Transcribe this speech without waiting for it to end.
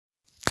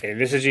A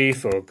liturgy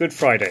for Good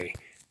Friday,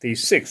 the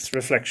sixth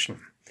reflection,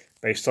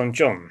 based on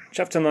John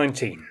chapter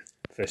 19,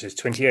 verses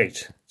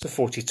 28 to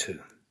 42.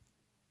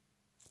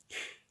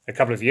 A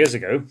couple of years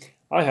ago,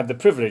 I had the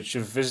privilege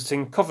of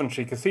visiting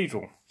Coventry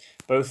Cathedral,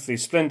 both the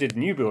splendid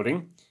new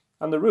building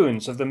and the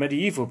ruins of the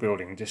medieval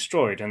building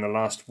destroyed in the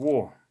last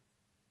war.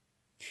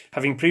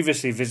 Having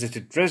previously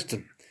visited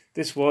Dresden,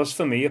 this was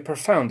for me a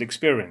profound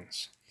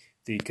experience.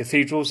 The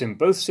cathedrals in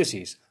both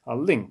cities are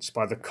linked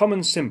by the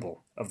common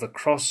symbol of the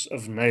cross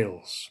of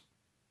nails.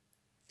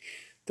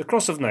 The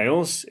cross of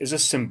nails is a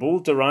symbol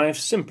derived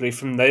simply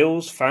from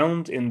nails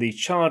found in the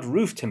charred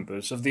roof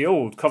timbers of the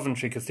old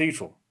Coventry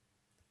Cathedral.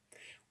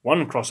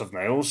 One cross of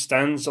nails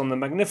stands on the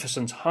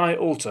magnificent high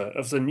altar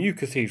of the new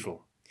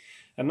cathedral,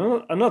 and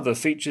another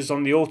features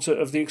on the altar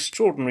of the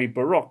extraordinary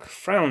Baroque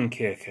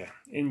Frauenkirche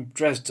in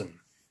Dresden,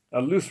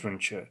 a Lutheran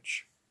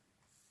church.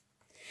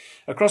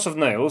 A cross of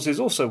nails is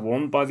also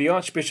worn by the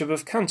Archbishop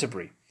of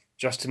Canterbury,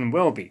 Justin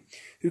Welby,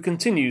 who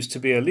continues to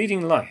be a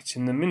leading light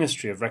in the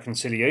ministry of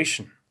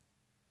reconciliation.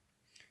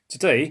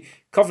 Today,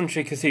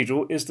 Coventry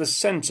Cathedral is the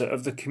centre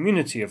of the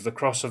community of the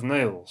Cross of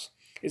Nails,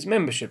 its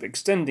membership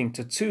extending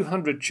to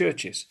 200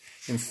 churches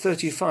in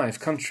 35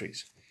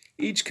 countries,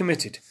 each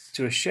committed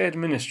to a shared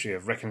ministry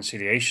of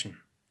reconciliation.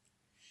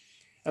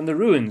 And the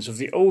ruins of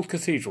the old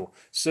cathedral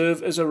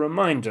serve as a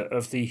reminder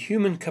of the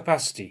human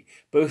capacity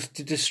both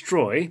to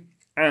destroy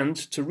and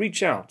to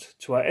reach out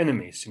to our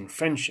enemies in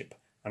friendship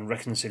and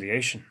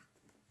reconciliation.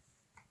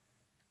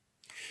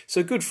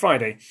 So Good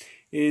Friday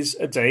is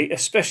a day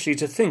especially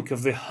to think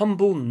of the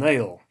humble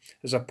nail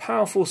as a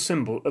powerful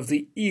symbol of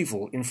the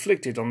evil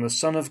inflicted on the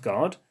Son of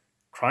God,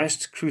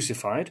 Christ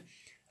crucified,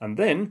 and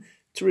then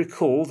to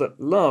recall that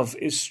love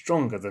is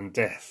stronger than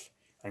death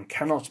and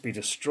cannot be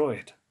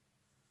destroyed.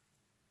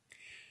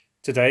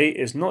 Today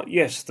is not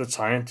yet the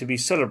time to be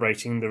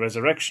celebrating the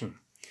resurrection.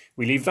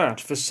 We leave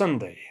that for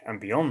Sunday and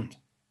beyond.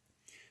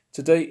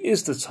 Today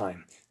is the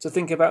time to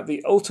think about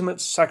the ultimate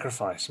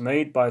sacrifice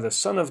made by the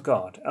Son of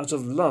God out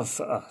of love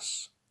for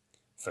us.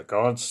 For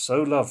God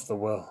so loved the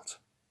world.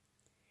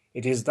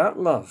 It is that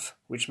love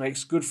which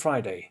makes Good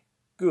Friday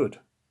good.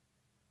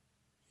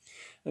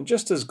 And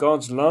just as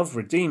God's love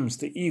redeems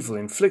the evil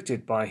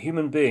inflicted by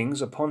human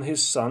beings upon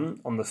his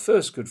Son on the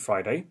first Good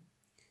Friday,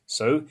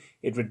 so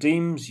it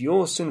redeems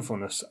your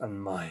sinfulness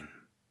and mine.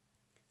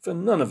 For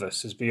none of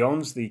us is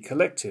beyond the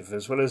collective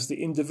as well as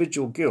the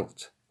individual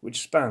guilt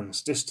which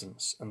spans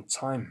distance and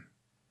time.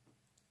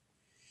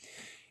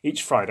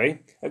 Each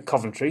Friday, at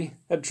Coventry,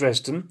 at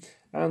Dresden,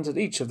 and at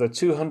each of the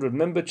 200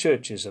 member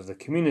churches of the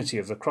community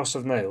of the Cross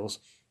of Nails,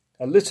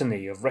 a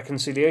litany of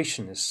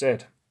reconciliation is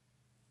said.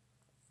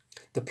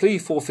 The plea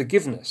for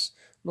forgiveness,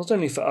 not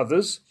only for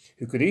others,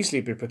 who could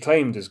easily be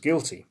proclaimed as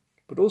guilty,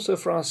 but also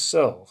for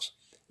ourselves,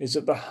 is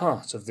at the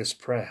heart of this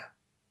prayer.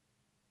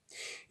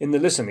 In the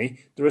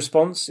litany, the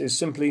response is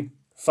simply,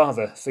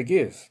 "Father,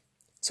 forgive,"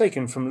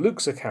 taken from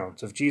Luke's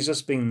account of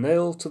Jesus being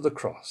nailed to the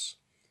cross,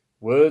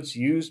 words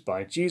used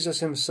by Jesus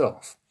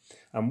himself,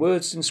 and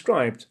words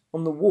inscribed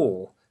on the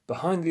wall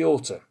behind the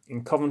altar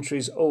in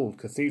Coventry's old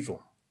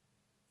cathedral.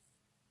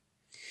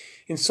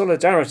 In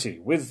solidarity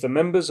with the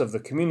members of the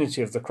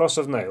community of the Cross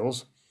of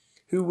Nails,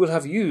 who will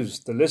have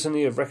used the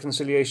Litany of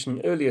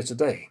Reconciliation earlier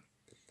today,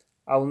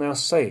 I will now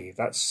say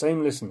that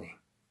same litany.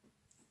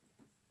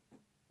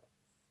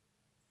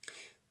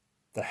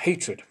 The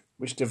hatred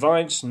which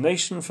divides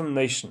nation from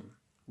nation,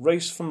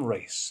 race from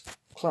race,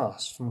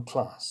 class from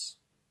class.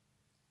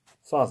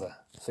 Father,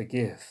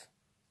 forgive.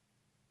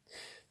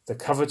 The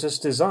covetous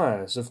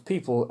desires of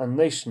people and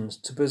nations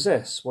to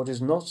possess what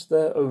is not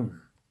their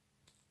own.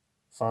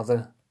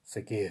 Father,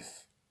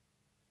 forgive.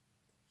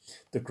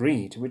 The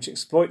greed which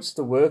exploits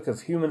the work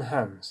of human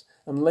hands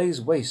and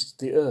lays waste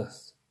the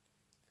earth.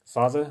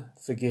 Father,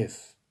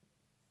 forgive.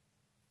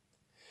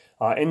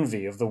 Our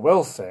envy of the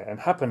welfare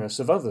and happiness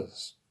of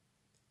others.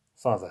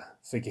 Father,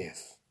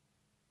 forgive.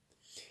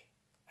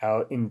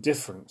 Our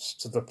indifference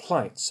to the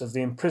plights of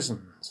the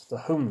imprisoned, the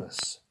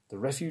homeless, the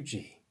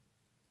refugee.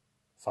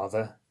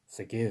 Father,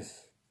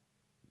 forgive.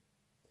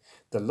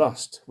 The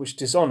lust which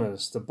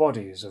dishonours the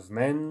bodies of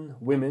men,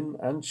 women,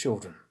 and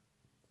children.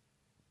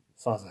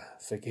 Father,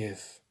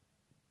 forgive.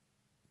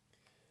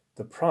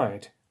 The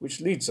pride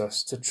which leads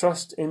us to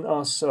trust in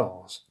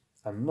ourselves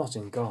and not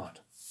in God.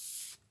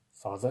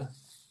 Father,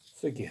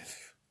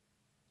 forgive.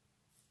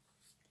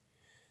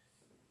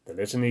 The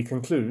litany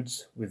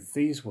concludes with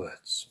these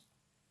words: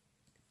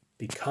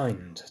 Be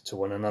kind to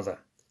one another,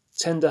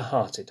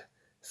 tender-hearted,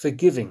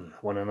 forgiving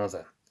one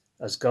another,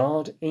 as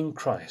God in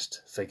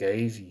Christ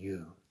forgave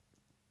you.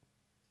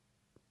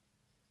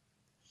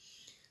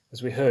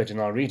 As we heard in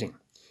our reading,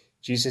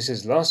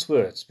 Jesus' last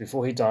words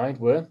before he died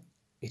were,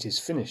 "It is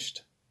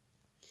finished."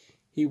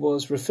 He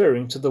was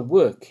referring to the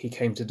work he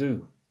came to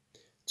do,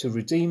 to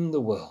redeem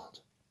the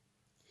world.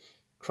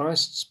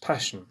 Christ's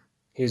passion,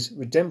 his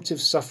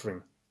redemptive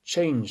suffering,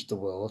 changed the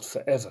world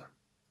forever.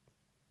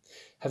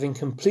 Having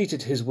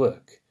completed his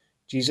work,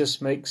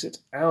 Jesus makes it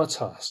our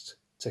task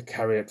to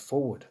carry it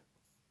forward.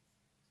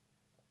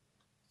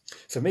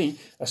 For me,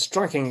 a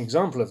striking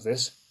example of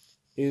this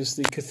is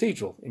the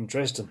cathedral in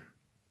Dresden.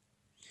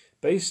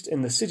 Based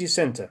in the city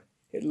centre,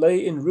 it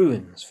lay in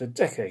ruins for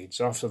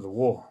decades after the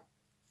war.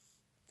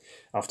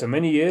 After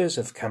many years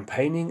of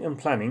campaigning and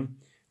planning,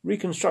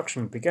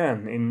 reconstruction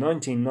began in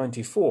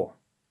 1994,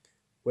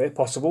 where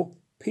possible,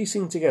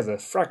 piecing together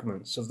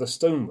fragments of the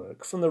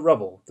stonework from the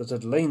rubble that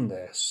had lain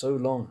there so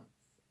long.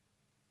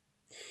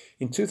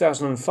 In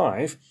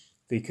 2005,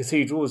 the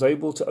cathedral was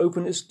able to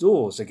open its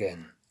doors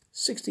again,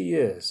 60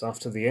 years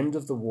after the end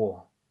of the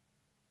war.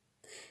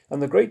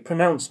 And the great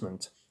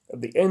pronouncement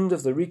at the end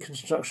of the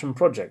reconstruction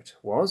project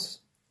was,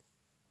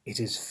 "It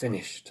is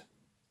finished."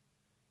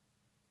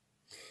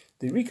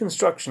 The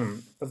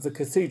reconstruction of the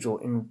cathedral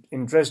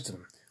in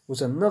Dresden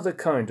was another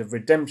kind of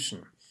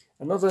redemption,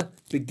 another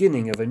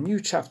beginning of a new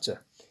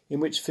chapter in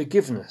which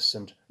forgiveness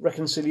and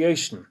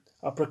reconciliation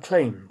are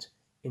proclaimed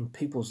in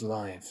people's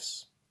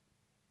lives.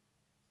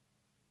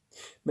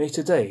 May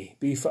today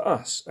be for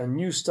us a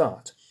new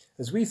start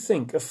as we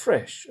think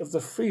afresh of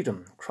the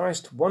freedom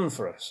Christ won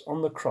for us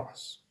on the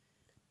cross,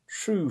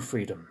 true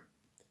freedom,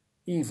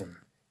 even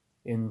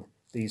in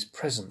these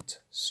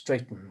present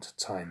straitened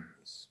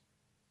times.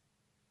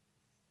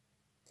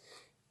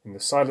 In the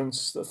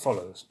silence that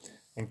follows,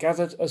 and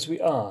gathered as we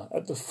are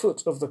at the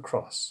foot of the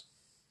cross,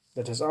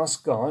 let us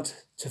ask God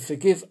to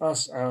forgive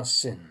us our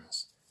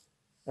sins,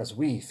 as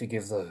we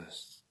forgive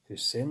those who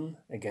sin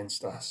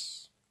against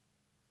us.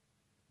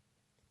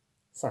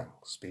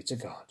 Thanks be to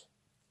God.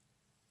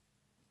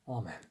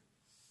 Amen.